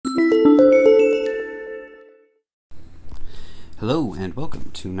Hello and welcome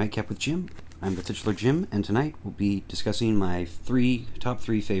to Nightcap with Jim. I'm the titular Jim, and tonight we'll be discussing my top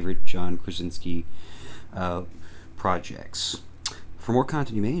three favorite John Krasinski projects. For more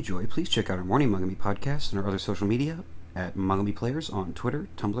content you may enjoy, please check out our Morning Mangami podcast and our other social media at Mangami Players on Twitter,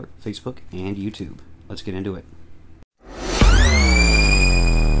 Tumblr, Facebook, and YouTube. Let's get into it.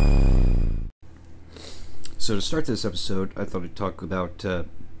 So to start this episode, I thought I'd talk about the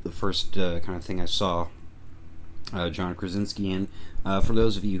first kind of thing I saw John Krasinski in. For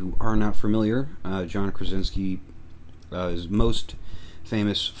those of you who are not familiar, John Krasinski is most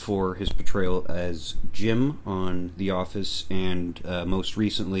famous for his portrayal as Jim on The Office, and most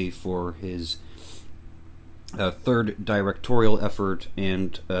recently for his third directorial effort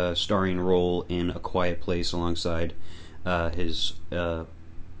and starring role in A Quiet Place alongside his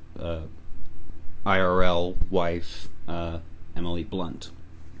IRL wife, Emily Blunt.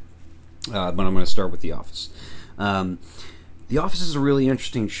 But I'm going to start with The Office. The Office is a really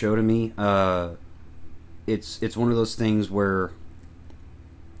interesting show to me. It's one of those things where,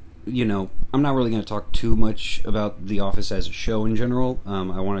 you know, I'm not really going to talk too much about The Office as a show in general.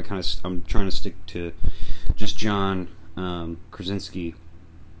 I'm trying to stick to just John Krasinski,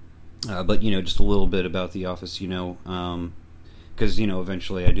 but you know, just a little bit about The Office. Because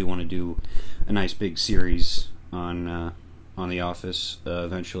eventually I do want to do a nice big series on The Office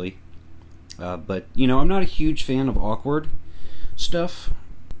eventually. But, I'm not a huge fan of awkward stuff,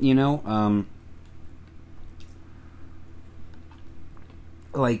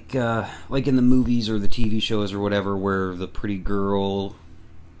 like in the movies or the TV shows or whatever, where the pretty girl,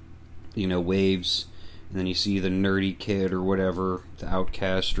 waves, and then you see the nerdy kid or whatever, the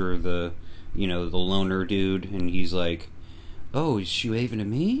outcast or the loner dude, and he's like, oh, is she waving to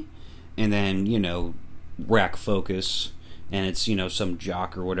me? And then, rack focus, and it's, some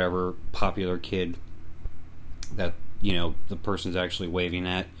jock or whatever, popular kid that, the person's actually waving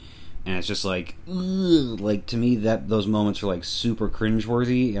at. And it's just like, ugh, like, to me, those moments are, like, super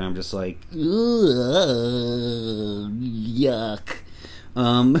cringeworthy, and I'm just like, ugh, yuck.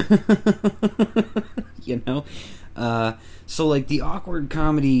 So, like, the awkward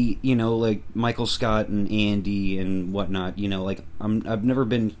comedy, like Michael Scott and Andy and whatnot, I've never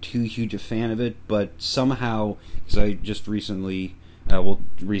been too huge a fan of it, but somehow, because I just recently,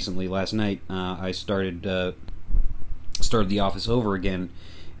 last night, I started The Office over again,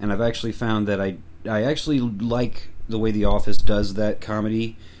 and I've actually found that I actually like the way The Office does that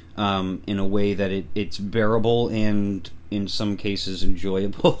comedy, in a way that it's bearable and, in some cases,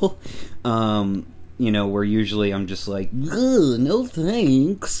 enjoyable. Where usually I'm just like, ugh, no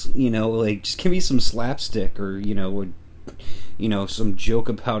thanks. Like, just give me some slapstick or, some joke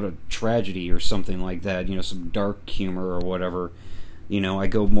about a tragedy or something like that, some dark humor or whatever. I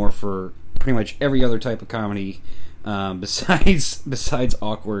go more for pretty much every other type of comedy, besides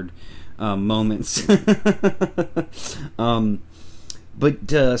awkward moments.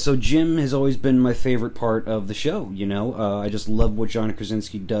 So Jim has always been my favorite part of the show, I just love what John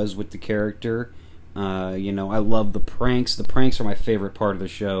Krasinski does with the character. I love the pranks. The pranks are my favorite part of the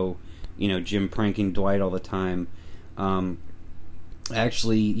show. Jim pranking Dwight all the time.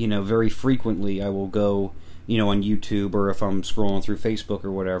 Actually, very frequently I will go, on YouTube, or if I'm scrolling through Facebook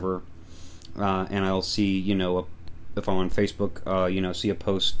or whatever, and I'll see, if I'm on Facebook, see a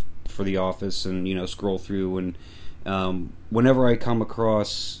post for The Office, and, scroll through, and whenever I come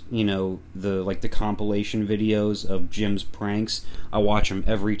across, the compilation videos of Jim's pranks, I watch them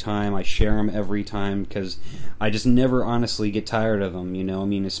every time, I share them every time, because I just never honestly get tired of them,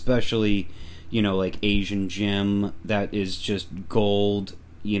 especially, like Asian Jim, that is just gold.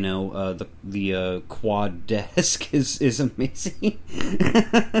 The quad desk is amazing.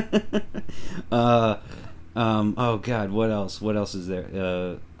 Oh god, what else is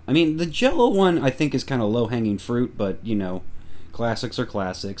there? The Jell-O one, I think, is kind of low-hanging fruit, but, classics are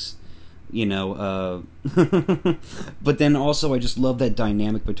classics, But then also, I just love that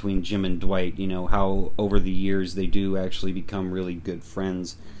dynamic between Jim and Dwight, how over the years they do actually become really good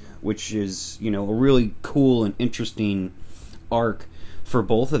friends, which is, a really cool and interesting arc for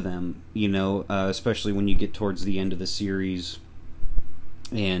both of them, especially when you get towards the end of the series,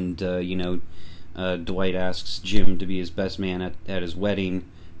 and, Dwight asks Jim to be his best man at his wedding.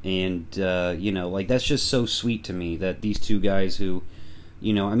 And, that's just so sweet to me that these two guys who,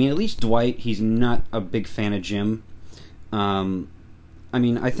 at least Dwight, he's not a big fan of Jim. I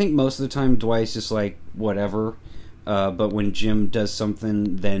think most of the time Dwight's just like, whatever. But when Jim does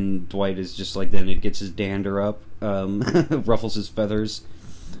something, then Dwight is just like, then it gets his dander up, ruffles his feathers.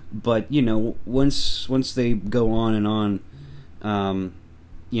 But, once they go on and on,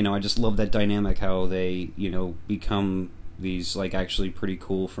 I just love that dynamic, how they, become these like actually pretty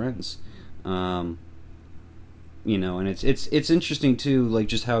cool friends. You know, and it's interesting too, like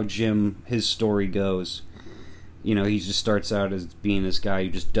just how Jim, his story goes. You know, he just starts out as being this guy who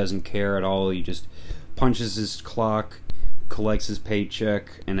just doesn't care at all. He just punches his clock, collects his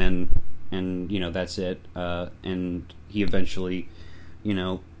paycheck, and you know, that's it. And he eventually, you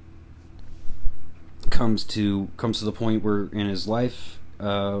know, comes to the point where in his life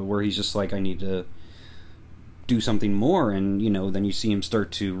where he's just like, I need to do something more. And you know, then you see him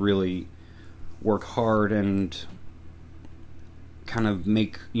start to really work hard and kind of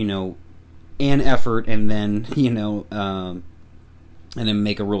make, you know, an effort, and then, you know, and then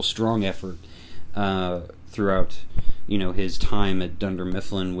make a real strong effort throughout, you know, his time at Dunder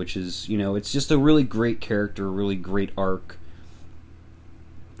Mifflin, which is, you know, it's just a really great character, a really great arc,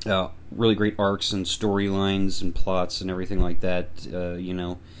 really great arcs and storylines and plots and everything like that. You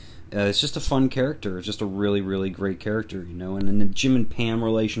know, it's just a fun character. It's just a really, really great character, you know. And then the Jim and Pam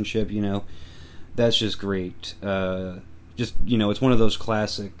relationship, you know, that's just great. Just, you know, it's one of those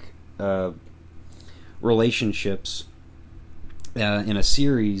classic relationships in a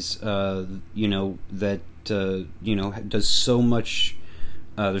series, you know, that you know, does so much.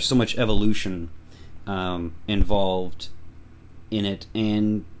 There's so much evolution involved in it,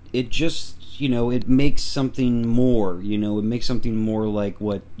 and it just, you know, it makes something more. You know, it makes something more like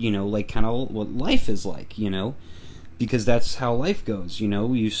what, you know, like kind of what life is like. You know, because that's how life goes. You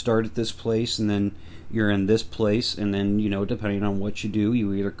know, you start at this place, and then you're in this place, and then, you know, depending on what you do,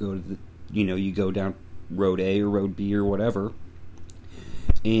 you either go to the, you know, you go down road A or road B or whatever,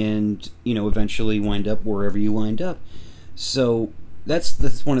 and, you know, eventually wind up wherever you wind up. So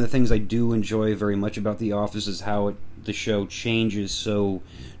that's one of the things I do enjoy very much about The Office, is how the show changes so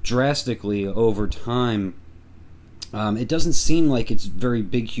drastically over time. It doesn't seem like it's very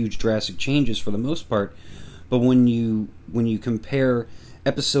big, huge, drastic changes for the most part, but when you compare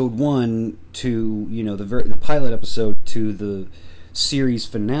episode 1 to, you know, the pilot episode to the series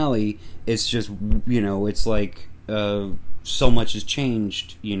finale, it's just, you know, it's like so much has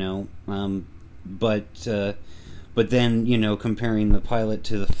changed, you know. But then, you know, comparing the pilot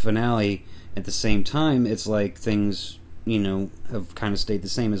to the finale at the same time, it's like things, you know, have kind of stayed the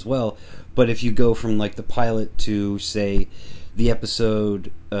same as well. But if you go from like the pilot to, say, the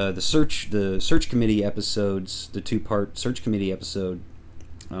episode, the search committee episodes, the 2-part search committee episode,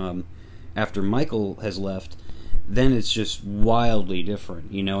 after Michael has left, then it's just wildly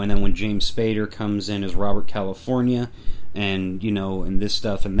different, you know. And then when James Spader comes in as Robert California, and, you know, and this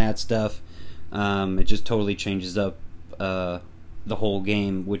stuff and that stuff, it just totally changes up the whole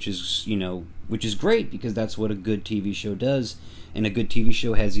game, which is, you know, which is great, because that's what a good TV show does. And a good TV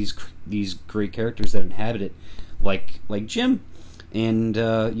show has these great characters that inhabit it, like Jim. And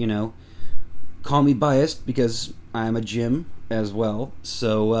you know, call me biased because I'm a Jim as well.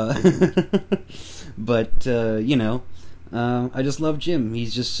 So, but you know, I just love Jim.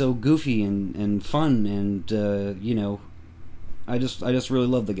 He's just so goofy and fun, and you know, I just really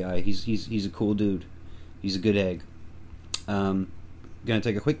love the guy. He's a cool dude. He's a good egg. Gonna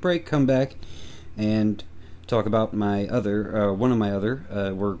take a quick break, come back, and talk about my other one of my other.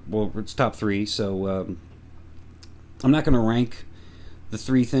 It's top 3, so I'm not gonna rank the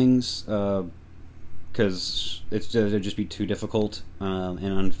 3 things because it'd just be too difficult and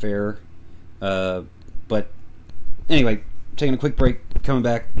unfair. But anyway, taking a quick break, coming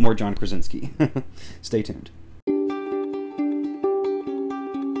back, more John Krasinski. Stay tuned.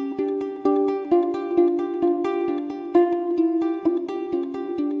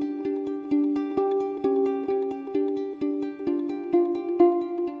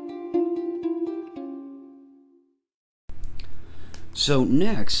 So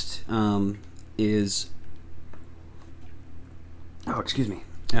next is... Oh, excuse me.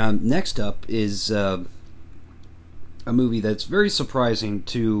 Next up is a movie that's very surprising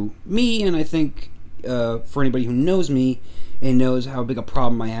to me, and I think for anybody who knows me and knows how big a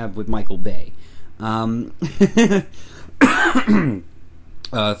problem I have with Michael Bay.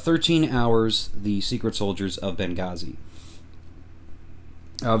 13 Hours, The Secret Soldiers of Benghazi.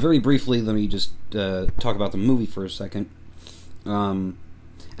 Very briefly, let me just talk about the movie for a second.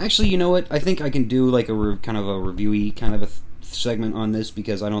 Actually, you know what? I think I can do like a kind of a reviewy kind of a segment on this,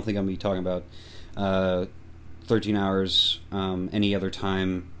 because I don't think I'm going to be talking about 13 Hours any other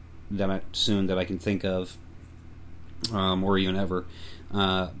time that I can think of, or even ever.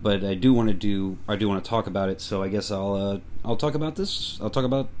 But I do want to talk about it. So I guess I'll talk about this. I'll talk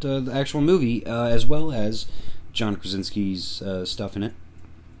about the actual movie as well as John Krasinski's stuff in it.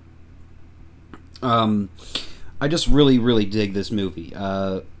 I just really, really dig this movie.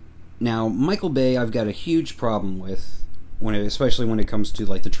 Now, Michael Bay, I've got a huge problem with especially when it comes to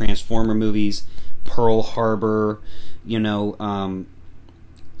like the Transformer movies, Pearl Harbor. You know,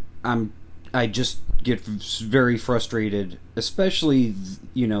 I just get very frustrated, especially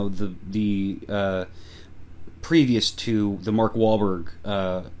the previous to the Mark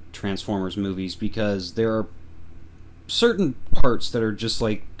Wahlberg Transformers movies, because there are certain parts that are just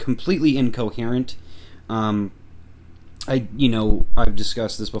like completely incoherent. I've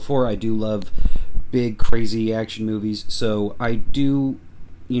discussed this before. I do love big crazy action movies, so I do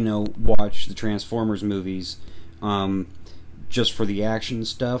watch the Transformers movies just for the action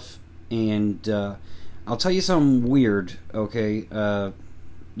stuff. And I'll tell you something weird, okay? There's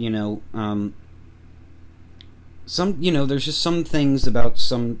just some things about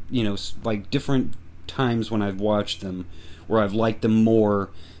some, like different times when I've watched them where I've liked them more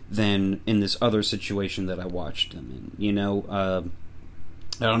than in this other situation that I watched them in. I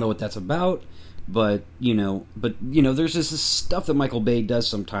don't know what that's about, but there's just this stuff that Michael Bay does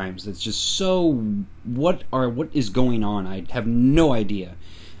sometimes that's just so what is going on? I have no idea.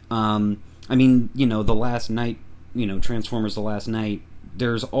 The Last Night, Transformers: The Last Night,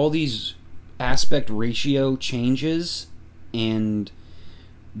 there's all these aspect ratio changes, and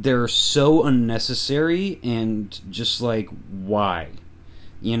they're so unnecessary, and just like, why?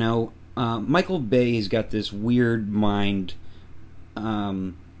 Michael Bay has got this weird mind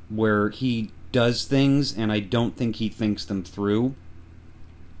where he does things, and I don't think he thinks them through,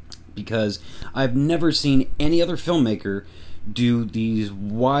 because I've never seen any other filmmaker do these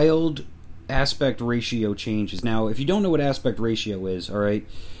wild aspect ratio changes. Now, if you don't know what aspect ratio is, all right,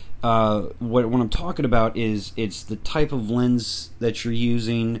 what I'm talking about is it's the type of lens that you're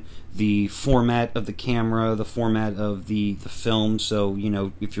using, the format of the camera, the format of the film. So,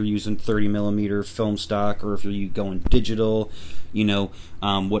 if you're using 30 millimeter film stock, or if you're going digital,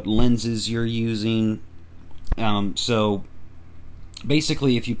 what lenses you're using. So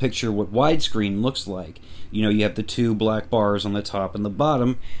basically, if you picture what widescreen looks like, you have the two black bars on the top and the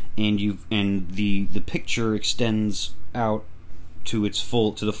bottom, and the picture extends out to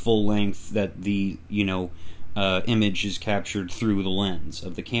the full length that the image is captured through the lens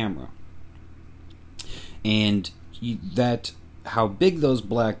of the camera. And how big those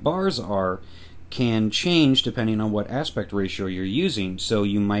black bars are can change depending on what aspect ratio you're using. So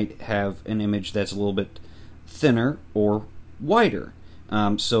you might have an image that's a little bit thinner or wider.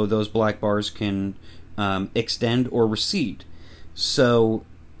 So those black bars can extend or recede. So,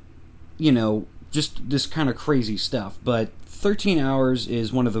 just this kind of crazy stuff. But 13 Hours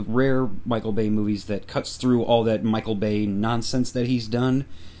is one of the rare Michael Bay movies that cuts through all that Michael Bay nonsense that he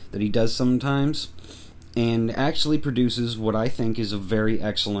does sometimes, and actually produces what I think is a very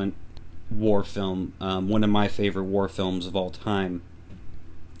excellent war film, one of my favorite war films of all time.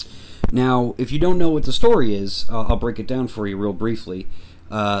 Now, if you don't know what the story is, I'll break it down for you real briefly.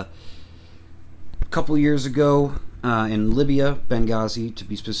 A couple years ago, in Libya, Benghazi to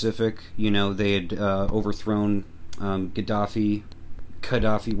be specific, they had overthrown Gaddafi,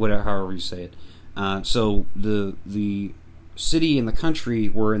 whatever, however you say it. So the city and the country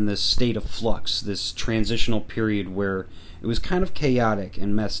were in this state of flux, this transitional period where it was kind of chaotic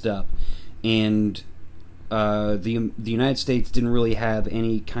and messed up, and the United States didn't really have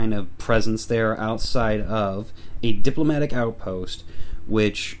any kind of presence there outside of a diplomatic outpost,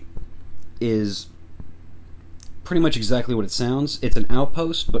 which is pretty much exactly what it sounds. It's an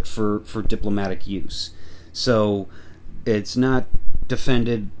outpost, but for diplomatic use. So it's not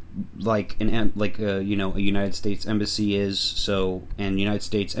defended like a United States embassy is. So, and United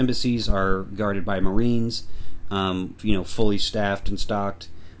States embassies are guarded by Marines, fully staffed and stocked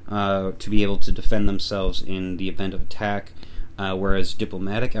to be able to defend themselves in the event of attack. Whereas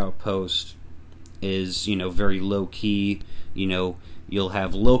diplomatic outpost is very low key. You'll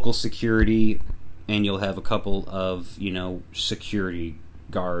have local security, and you'll have a couple of security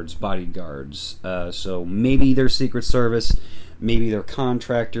guards, bodyguards. So maybe they're Secret Service, maybe they're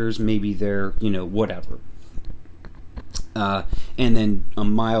contractors, maybe they're whatever. And then a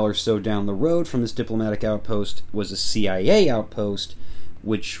mile or so down the road from this diplomatic outpost was a CIA outpost,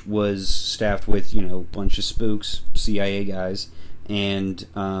 which was staffed with a bunch of spooks, CIA guys, and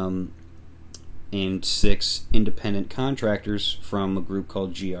 6 independent contractors from a group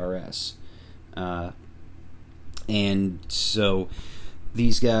called GRS. And so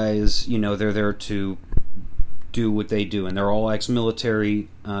these guys, they're there to do what they do, and they're all ex-military,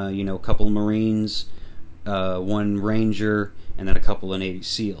 a couple of Marines, one Ranger, and then a couple of Navy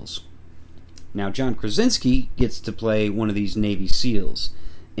SEALs. Now, John Krasinski gets to play one of these Navy SEALs,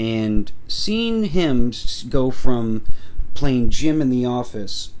 and seeing him go from playing Jim in The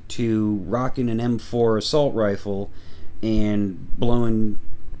Office to rocking an M4 assault rifle and blowing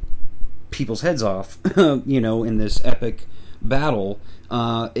people's heads off, in this epic battle,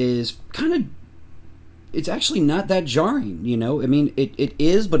 is kind of, it's actually not that jarring, I mean, it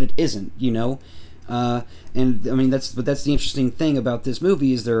is, but it isn't, and I mean, that's the interesting thing about this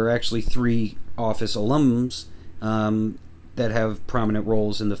movie is there are actually 3 Office alums that have prominent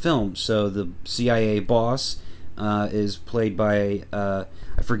roles in the film. So the CIA boss is played by I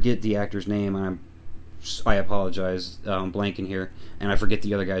forget the actor's name. I apologize, I'm blanking here, and I forget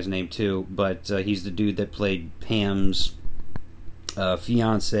the other guy's name too. But he's the dude that played Pam's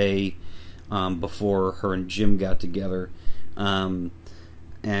fiance before her and Jim got together.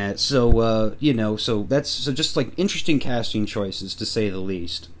 And so so that's just like interesting casting choices to say the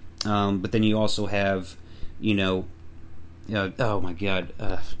least. But then you also have, oh my God,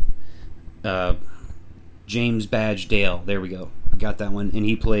 James Badge Dale. There we go, got that one, and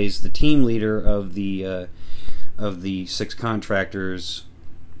he plays the team leader of the 6 contractors,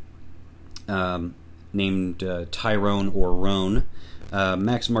 named Tyrone or Roan.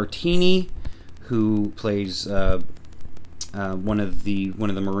 Max Martini, who plays one of the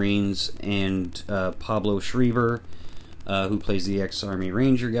Marines, and Pablo Schreiber, who plays the ex-Army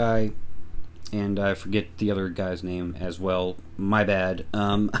Ranger guy, and I forget the other guy's name as well. My bad.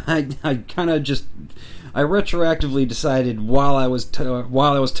 I kind of just retroactively decided while I was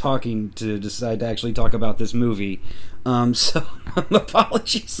talking to decide to actually talk about this movie. So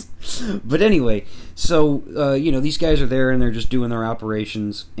apologies. But anyway, so these guys are there and they're just doing their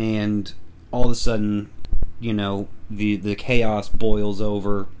operations, and all of a sudden, the chaos boils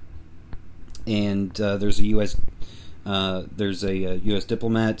over, and there's a U.S.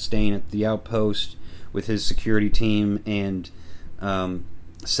 Diplomat staying at the outpost with his security team, and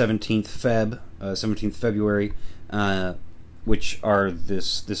 17th February, which are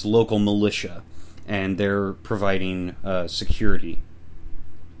this local militia, and they're providing security.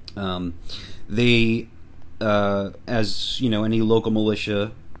 They, as any local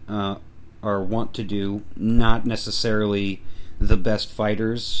militia are wont to do, not necessarily the best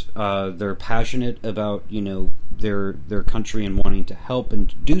fighters. They're passionate about their country and wanting to help and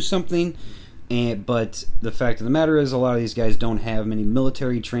to do something. But the fact of the matter is, a lot of these guys don't have many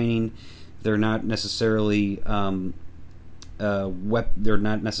military training. They're not necessarily they're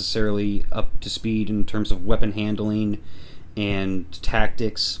not necessarily up to speed in terms of weapon handling and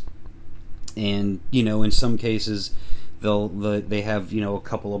tactics. And in some cases, they have a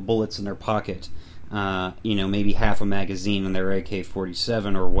couple of bullets in their pocket. Maybe half a magazine in their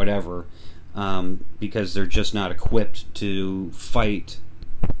AK-47 or whatever, because they're just not equipped to fight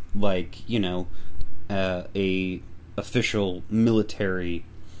like a official military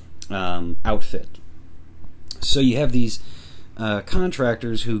outfit. So you have these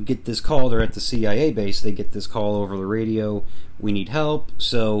contractors who get this call. They're at the CIA base. They get this call over the radio. We need help.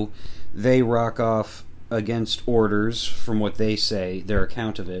 So they rock off against orders, from what they say, their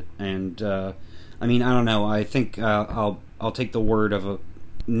account of it. And I mean, I don't know. I think I'll take the word of a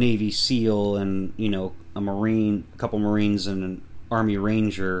Navy SEAL and a Marine, a couple Marines, and an Army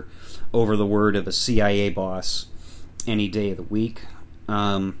Ranger over the word of a CIA boss any day of the week.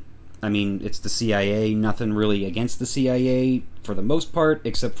 I mean, it's the CIA. Nothing really against the CIA for the most part,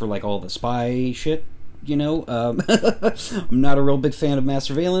 except for like all the spy shit. I'm not a real big fan of mass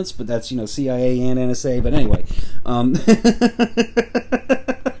surveillance, but that's CIA and NSA. But anyway,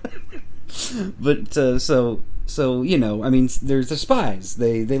 but so I mean, there's the spies.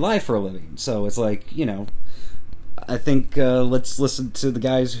 They lie for a living. So it's like I think let's listen to the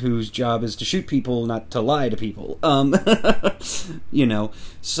guys whose job is to shoot people, not to lie to people.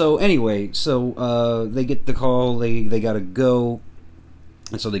 So anyway, so they get the call. They gotta go,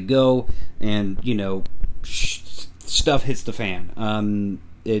 and so they go, and stuff hits the fan.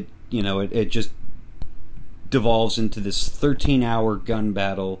 It just devolves into this 13-hour gun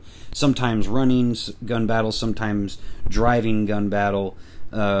battle. Sometimes running gun battle, sometimes driving gun battle.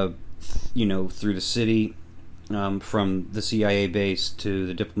 Through the city. From the CIA base to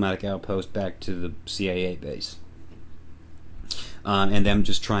the diplomatic outpost back to the CIA base. And them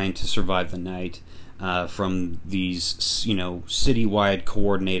just trying to survive the night from these, citywide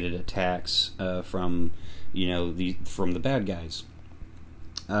coordinated attacks from the bad guys.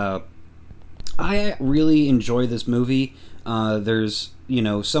 I really enjoy this movie. There's,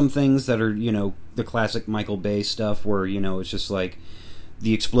 some things that are, the classic Michael Bay stuff where, it's just like,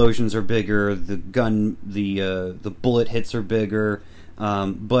 the explosions are bigger, the bullet hits are bigger,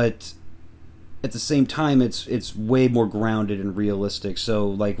 but at the same time, it's way more grounded and realistic. So,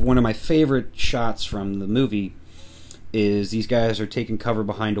 like, one of my favorite shots from the movie is these guys are taking cover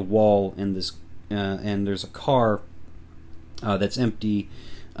behind a wall in this, and there's a car that's empty,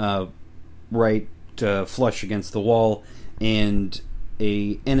 right flush against the wall, and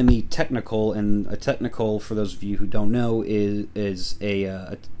a enemy technical. And a technical, for those of you who don't know, is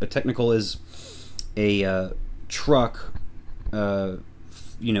a technical is a truck,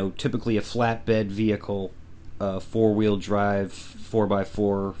 typically a flatbed vehicle, 4-wheel drive,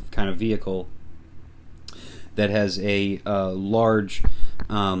 4x4 kind of vehicle that has a large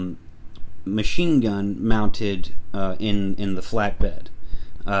machine gun mounted in the flatbed.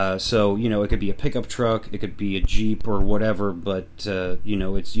 So, it could be a pickup truck, it could be a Jeep or whatever, but,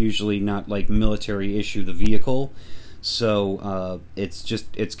 it's usually not like military issue, the vehicle. So,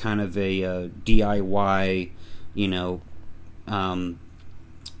 it's kind of a DIY,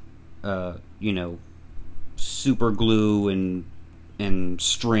 super glue and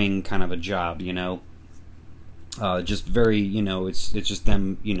string kind of a job, just very, it's just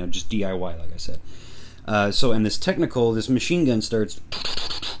them, just DIY, like I said. So, and this machine gun starts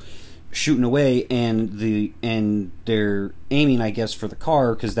shooting away, and they're aiming, I guess, for the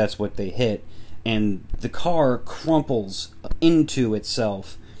car, because that's what they hit, and the car crumples into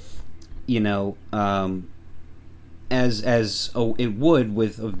itself, as it would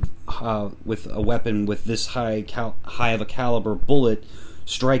with a weapon with this high of a caliber bullet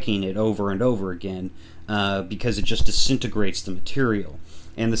striking it over and over again, because it just disintegrates the material.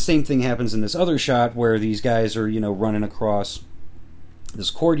 And the same thing happens in this other shot where these guys are, running across this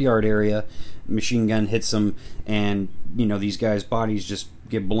courtyard area. Machine gun hits them, and these guys' bodies just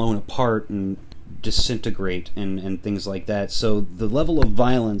get blown apart and disintegrate and things like that. So the level of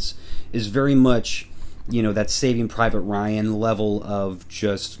violence is very much, that Saving Private Ryan level of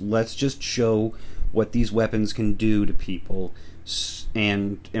let's just show what these weapons can do to people,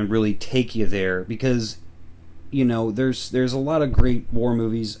 and really take you there, because there's a lot of great war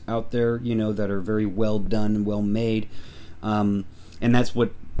movies out there, that are very well done and well made, and that's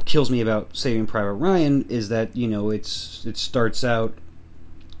what kills me about Saving Private Ryan, is that it starts out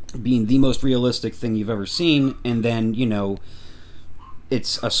being the most realistic thing you've ever seen, and then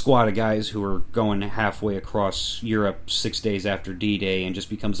it's a squad of guys who are going halfway across Europe 6 days after D-Day, and just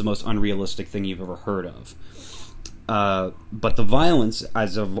becomes the most unrealistic thing you've ever heard of. But the violence,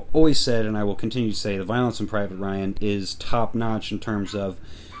 as I've always said, and I will continue to say, the violence in Private Ryan is top-notch in terms of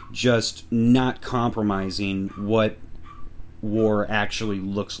just not compromising what war actually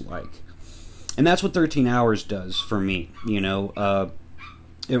looks like. And that's what 13 Hours does for me,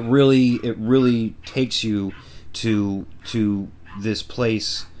 It really takes you to this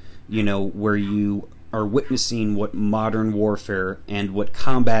place, where you are witnessing what modern warfare and what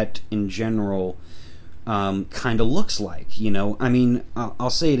combat in general kind of looks like. I mean, I'll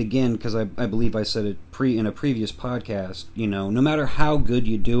say it again, because I believe I said it in a previous podcast. No matter how good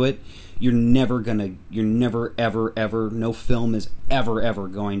you do it, you're never ever, no film is ever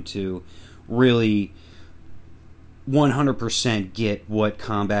going to really 100% get what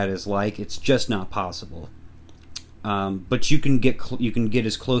combat is like. It's just not possible. But you can get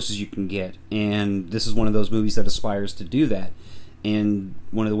as close as you can get, and this is one of those movies that aspires to do that. And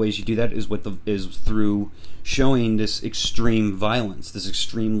one of the ways you do that is through showing this extreme violence, this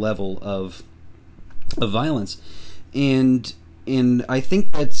extreme level of violence, and I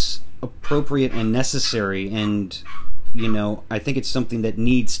think that's appropriate and necessary, and I think it's something that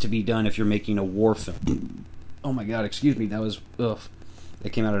needs to be done if you're making a war film. Oh my God, excuse me, that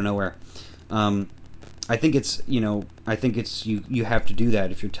came out of nowhere. I think it's you have to do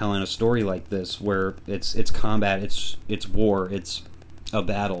that if you're telling a story like this, where it's combat, it's war, it's a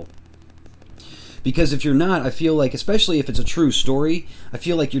battle. Because if you're not, I feel like, especially if it's a true story, I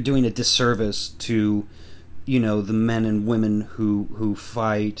feel like you're doing a disservice to, the men and women who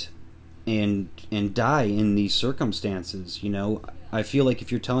fight and die in these circumstances. I feel like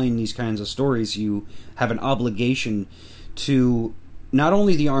if you're telling these kinds of stories, you have an obligation to not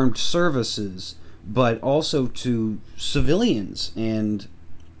only the armed services, but also to civilians and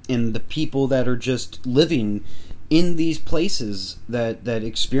the people that are just living in these places that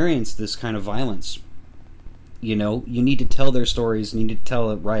experience this kind of violence. You need to tell their stories, you need to tell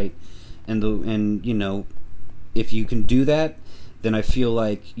it right, and if you can do that, then I feel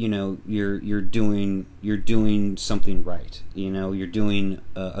like you're doing something right. You're doing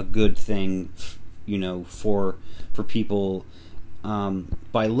a good thing, for people,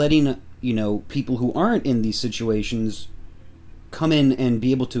 by letting people who aren't in these situations come in and be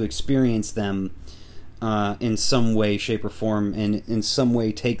able to experience them in some way, shape, or form, and in some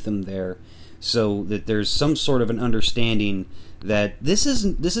way take them there, so that there's some sort of an understanding that this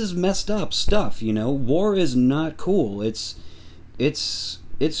is messed up stuff. War is not cool. It's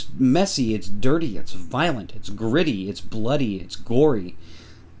it's messy, it's dirty, it's violent, it's gritty, it's bloody, it's gory.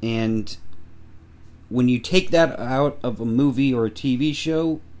 And when you take that out of a movie or a TV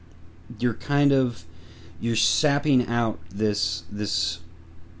show, you're sapping out this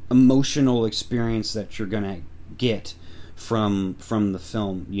emotional experience that you're gonna get from the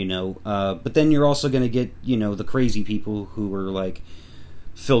film, but then you're also gonna get, the crazy people who are like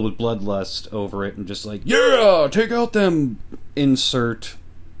filled with bloodlust over it and just like, yeah, take out them, insert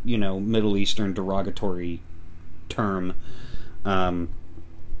Middle Eastern derogatory term.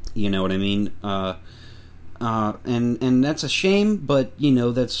 You know what I mean? And that's a shame, but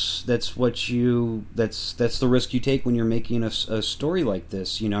that's the risk you take when you're making a story like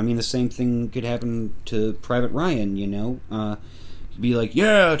this. The same thing could happen to Private Ryan. You'd be like,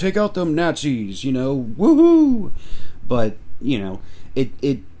 yeah, take out them Nazis, woohoo! But you're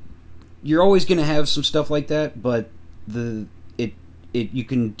always going to have some stuff like that, but you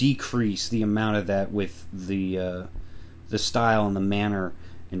can decrease the amount of that with the style and the manner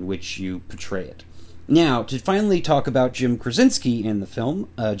in which you portray it. Now, to finally talk about Jim Krasinski in the film,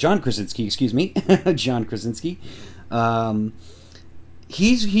 John Krasinski, excuse me, John Krasinski,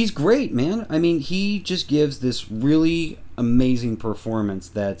 he's great, man. I mean, he just gives this really amazing performance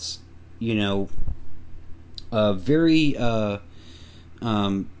that's, very,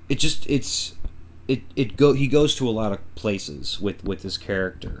 he goes to a lot of places with this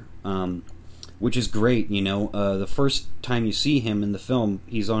character, which is great. The first time you see him in the film,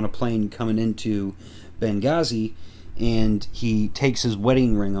 he's on a plane coming into Benghazi, and he takes his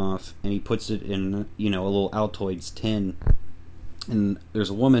wedding ring off and he puts it in a little Altoids tin, and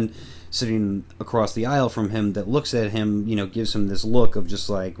there's a woman sitting across the aisle from him that looks at him, gives him this look of just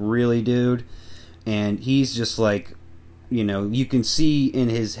like, really, dude? And he's just like, you can see in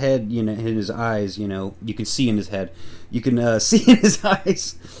his head, in his eyes, you can see in his head, you can see in his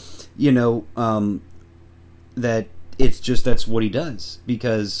eyes, that it's just, that's what he does.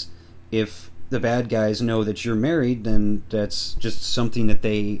 Because if the bad guys know that you're married, then that's just something that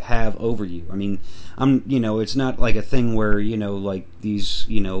they have over you. I mean, it's not like a thing where, like these,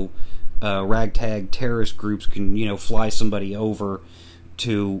 ragtag terrorist groups can, fly somebody over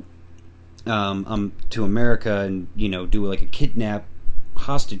to America and, do like a kidnap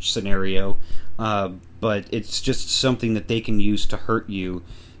hostage scenario, but it's just something that they can use to hurt you,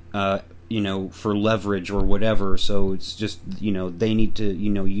 for leverage or whatever. So it's just, they need to,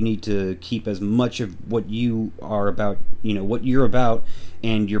 you need to keep as much of what you are about, what you're about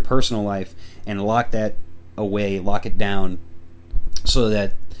and your personal life, and lock that away, lock it down, so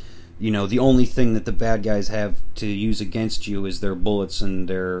that, the only thing that the bad guys have to use against you is their bullets and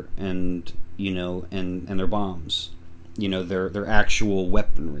their bombs, their actual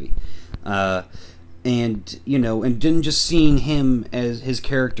weaponry. And then just seeing him as his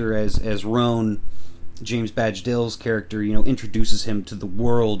character as Roan, James Badge Dale's character, introduces him to the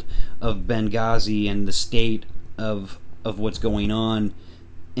world of Benghazi and the state of what's going on,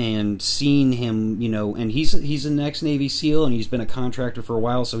 and seeing him, and he's an ex-Navy SEAL, and he's been a contractor for a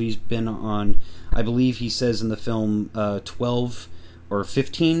while, so he's been on, I believe he says in the film, 12 or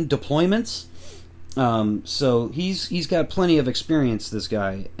 15 deployments. So he's got plenty of experience, this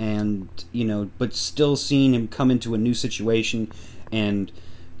guy, and but still seeing him come into a new situation and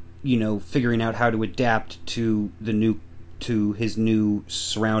figuring out how to adapt to his new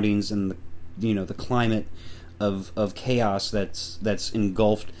surroundings and the climate of chaos that's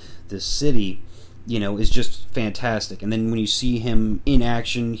engulfed this city, is just fantastic. And then when you see him in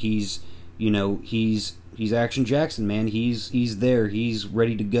action, he's Action Jackson, man. He's there. He's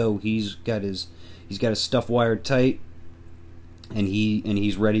ready to go. He's got his stuff wired tight, and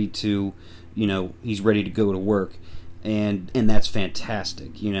he's ready to, he's ready to go to work, and that's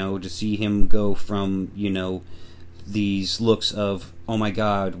fantastic. To see him go from, these looks of, oh my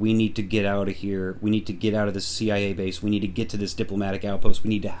God, we need to get out of here. We need to get out of this CIA base. We need to get to this diplomatic outpost. We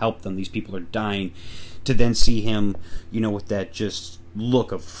need to help them. These people are dying. To then see him, with that just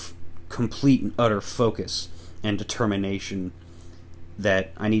look of complete and utter focus and determination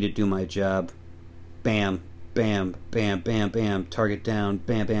that I need to do my job. Bam, bam, bam, bam, bam, target down,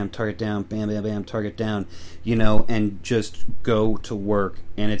 bam, bam, target down, bam, bam, bam, target down, and just go to work.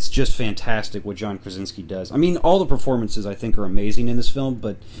 And it's just fantastic what John Krasinski does. I mean, all the performances I think are amazing in this film,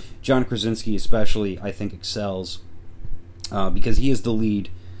 but John Krasinski especially, I think, excels, because he is the lead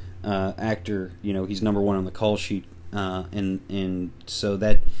actor. He's number one on the call sheet, and so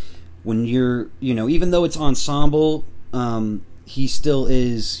that when you're, even though it's ensemble, he still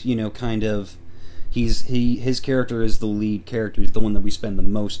is, kind of, his character is the lead character. He's the one that we spend the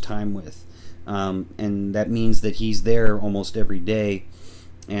most time with, and that means that he's there almost every day,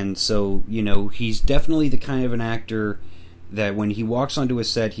 And so, you know, he's definitely the kind of an actor that when he walks onto a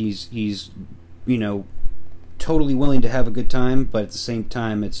set, he's you know, totally willing to have a good time, but at the same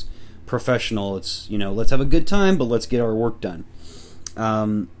time, it's professional. It's, you know, let's have a good time, but let's get our work done.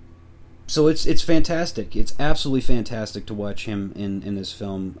 So it's fantastic. It's absolutely fantastic to watch him in this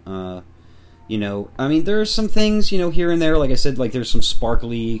film. You know, I mean, there are some things, you know, here and there, like I said, like there's some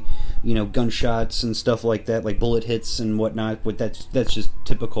sparkly, you know, gunshots and stuff like that, like bullet hits and whatnot, but that's just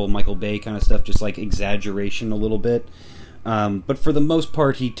typical Michael Bay kind of stuff, just like exaggeration a little bit. But for the most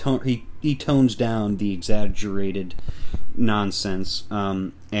part, he tones down the exaggerated nonsense,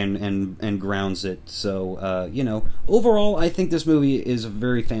 and grounds it. So, you know, overall, I think this movie is a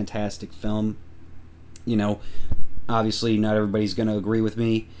very fantastic film. You know, obviously not everybody's going to agree with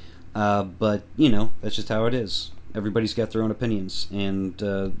me, but, you know, that's just how it is. Everybody's got their own opinions, and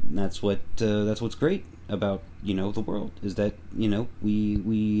that's what's great about, you know, the world, is that, you know,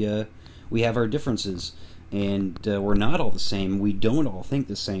 we have our differences, and we're not all the same. We don't all think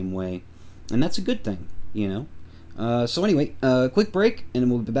the same way, and that's a good thing, you know. So anyway, quick break, and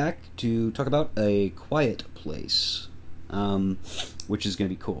we'll be back to talk about A Quiet Place, which is going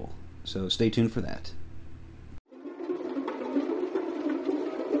to be cool. So stay tuned for that.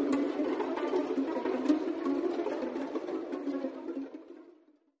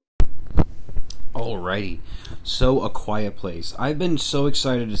 Alrighty, so A Quiet Place. I've been so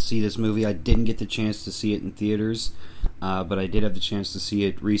excited to see this movie. I didn't get the chance to see it in theaters, but I did have the chance to see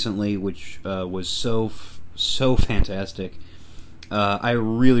it recently, which was so fantastic. I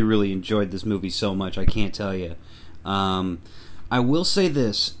really enjoyed this movie so much, I can't tell you. I will say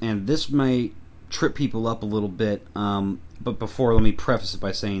this, and this might trip people up a little bit, but before, let me preface it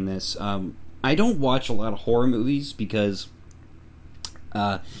by saying this. I don't watch a lot of horror movies because,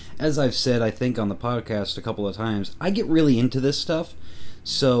 as I've said, I think on the podcast a couple of times, I get really into this stuff.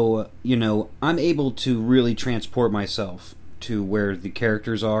 So, you know, I'm able to really transport myself to where the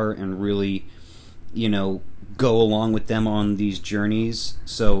characters are and really, you know, go along with them on these journeys.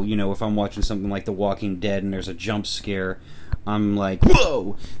 So, you know, if I'm watching something like The Walking Dead and there's a jump scare, I'm like,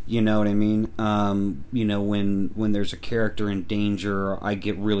 whoa! You know what I mean? You know, when there's a character in danger, I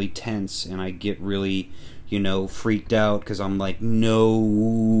get really tense and I get really, you know, freaked out because I'm like,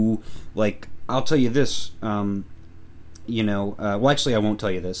 no. Like, I'll tell you this, you know, well, actually, I won't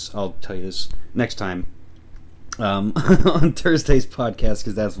tell you this. I'll tell you this next time on Thursday's podcast,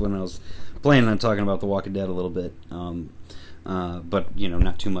 because that's when I was planning on talking about The Walking Dead a little bit. But, you know,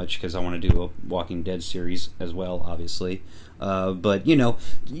 not too much, because I want to do a Walking Dead series as well, obviously. But, you know,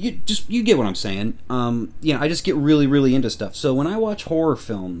 you get what I'm saying. You know, I just get really into stuff. So when I watch horror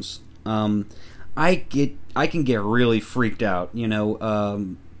films, I can get really freaked out, you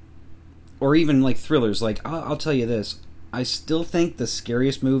know, or even like thrillers. Like, I'll tell you this, I still think the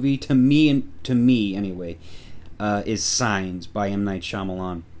scariest movie to me anyway, is Signs by M. Night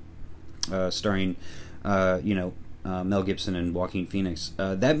Shyamalan, starring, you know, Mel Gibson and Joaquin Phoenix.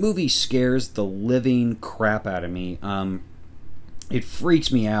 That movie scares the living crap out of me. It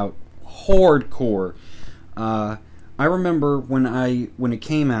freaks me out hardcore. I remember when it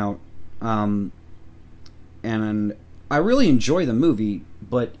came out, and I really enjoy the movie,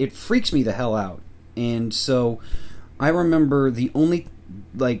 but it freaks me the hell out. And so I remember the only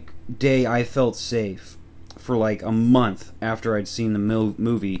like day I felt safe for like a month after I'd seen the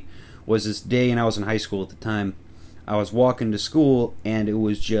movie was this day, and I was in high school at the time. I was walking to school, and it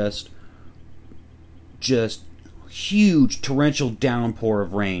was just huge torrential downpour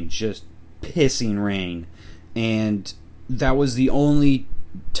of rain, just pissing rain. And that was the only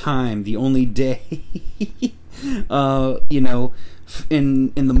time, the only day, you know,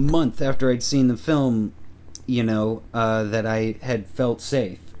 in the month after I'd seen the film, you know, that I had felt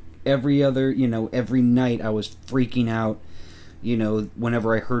safe. Every other, you know, every night I was freaking out, you know,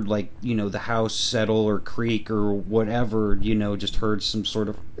 whenever I heard, like, you know, the house settle or creak or whatever, you know, just heard some sort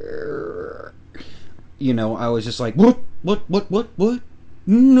of, you know, I was just like, what,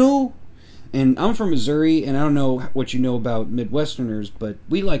 no. And I'm from Missouri, and I don't know what you know about Midwesterners, but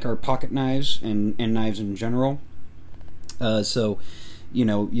we like our pocket knives and knives in general. So, you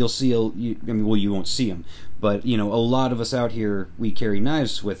know, you'll see, you won't see them, but, you know, a lot of us out here, we carry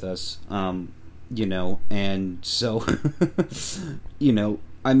knives with us, you know, and so, you know,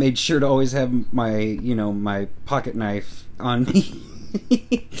 I made sure to always have my, you know, my pocket knife on me.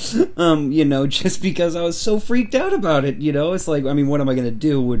 You know, just because I was so freaked out about it, you know. It's like, I mean, what am I going to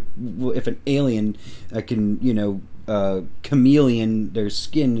do if an alien can, you know, chameleon their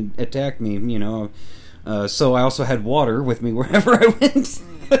skin attack me, you know. So I also had water with me wherever I went.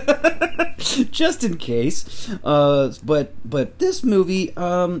 just in case. But this movie,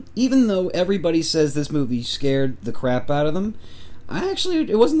 even though everybody says this movie scared the crap out of them,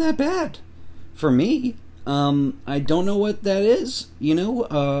 it wasn't that bad for me. I don't know what that is,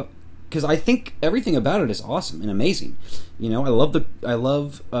 because I think everything about it is awesome and amazing. I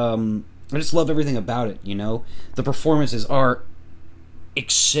just love everything about it. The performances are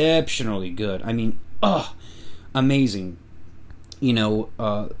exceptionally good. I mean, amazing.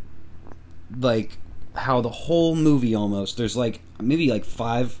 Like how the whole movie almost, there's like maybe like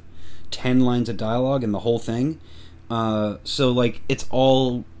 5-10 lines of dialogue in the whole thing. So like it's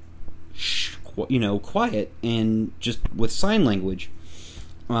all quiet and just with sign language.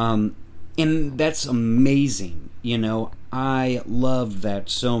 And that's amazing. I loved that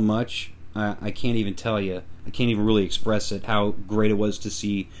so much. I can't even tell you. I can't even really express it, how great it was to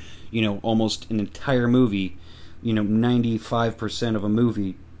see, almost an entire movie, 95% of a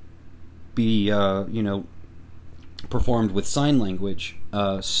movie be, performed with sign language.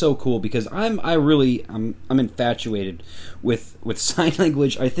 So cool, because I'm infatuated with sign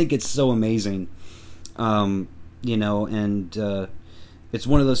language. I think it's so amazing. And it's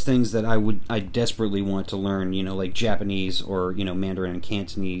one of those things that I desperately want to learn, like Japanese or, Mandarin and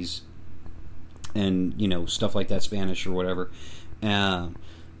Cantonese and, stuff like that, Spanish or whatever. I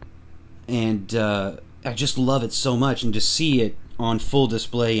just love it so much, and to see it on full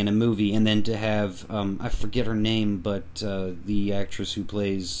display in a movie, and then to have, I forget her name, but the actress who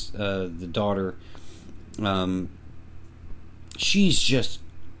plays the daughter, she's just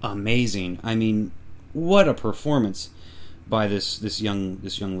amazing. I mean, what a performance by this young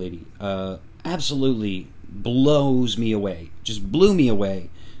lady. Absolutely blows me away. Just blew me away.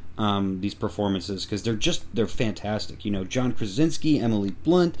 These performances, because they're fantastic. John Krasinski, Emily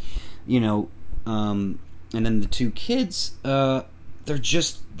Blunt, and then the two kids. They're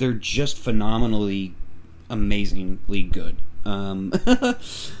just phenomenally, amazingly good. But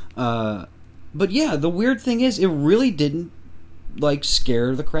yeah, the weird thing is, it really didn't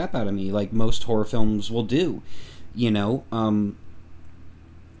scare the crap out of me like most horror films will do. I don't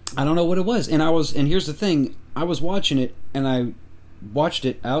know what it was, and here's the thing: I was watching it, and I watched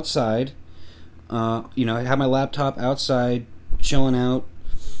it outside. I had my laptop outside, chilling out,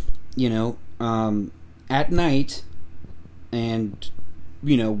 at night, and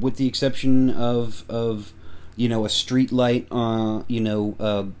with the exception of a street light, through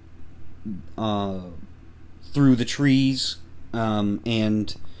the trees,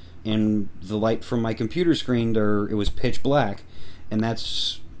 and the light from my computer screen, it was pitch black, and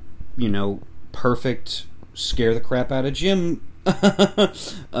that's perfect scare the crap out of Jim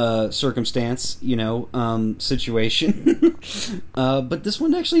circumstance, situation. But this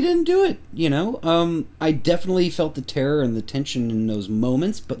one actually didn't do it. I definitely felt the terror and the tension in those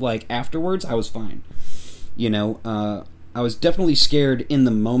moments, but afterwards I was fine. I was definitely scared in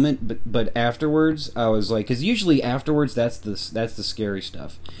the moment, but afterwards I was because usually afterwards that's the scary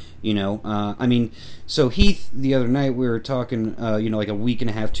stuff. I mean, so Heath, the other night we were talking, like a week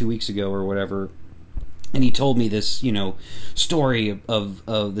and a half, 2 weeks ago or whatever, and he told me this, story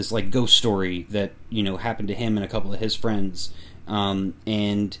of this ghost story that happened to him and a couple of his friends,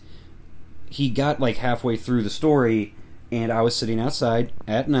 and he got halfway through the story, and I was sitting outside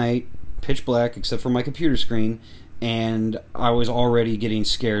at night, pitch black except for my computer screen, and I was already getting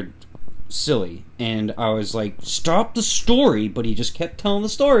scared silly, and I was stop the story, but he just kept telling the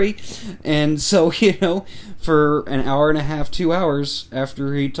story, and so for an hour and a half, 2 hours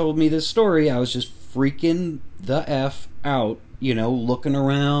after he told me this story, I was just freaking the F out, looking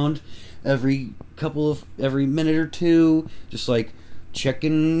around every minute or two, just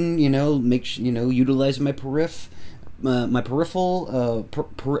checking, utilizing my peripheral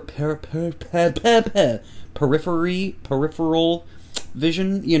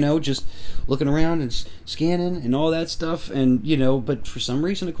vision, just looking around and scanning and all that stuff, and but for some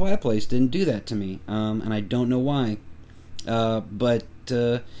reason A Quiet Place didn't do that to me, and I don't know why, but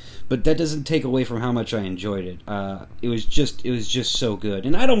that doesn't take away from how much I enjoyed it. It was just so good,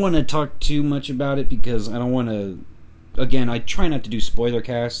 and I don't want to talk too much about it because I don't want to. Again, I try not to do spoiler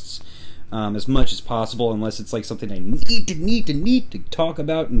casts as much as possible, unless it's something I need to talk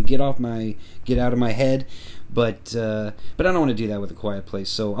about and get out of my head. But I don't want to do that with A Quiet Place,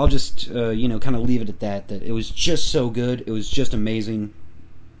 so I'll just kind of leave it at that. That it was just so good. It was just amazing.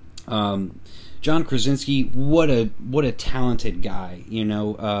 John Krasinski, what a talented guy,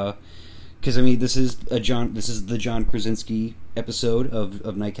 because I mean this is the John Krasinski episode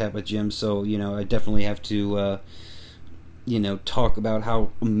of Nightcap with Jim, so I definitely have to talk about how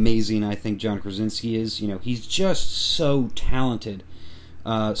amazing I think John Krasinski is. He's just so talented.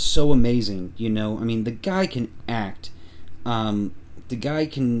 so amazing. You know, I mean, the guy can act. The guy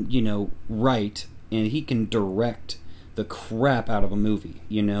can, you know, write, and he can direct the crap out of a movie.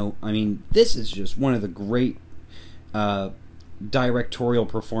 You know, I mean, this is just one of the great directorial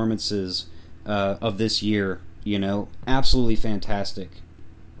performances of this year. You know, absolutely fantastic.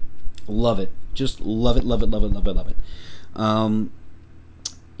 Love it. Just love it, love it, love it, love it, love it.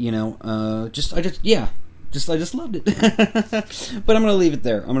 You know, I just loved it. But I'm gonna leave it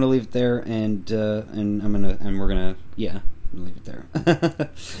there. And we're gonna leave it there.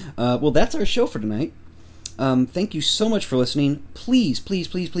 Well, that's our show for tonight. Thank you so much for listening. Please, please,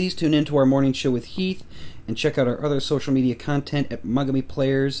 please, please tune in to our morning show with Heath, and check out our other social media content at Mogami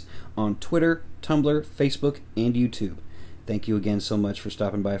Players on Twitter, Tumblr, Facebook, and YouTube. Thank you again so much for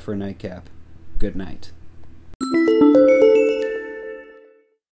stopping by for a nightcap. Good night.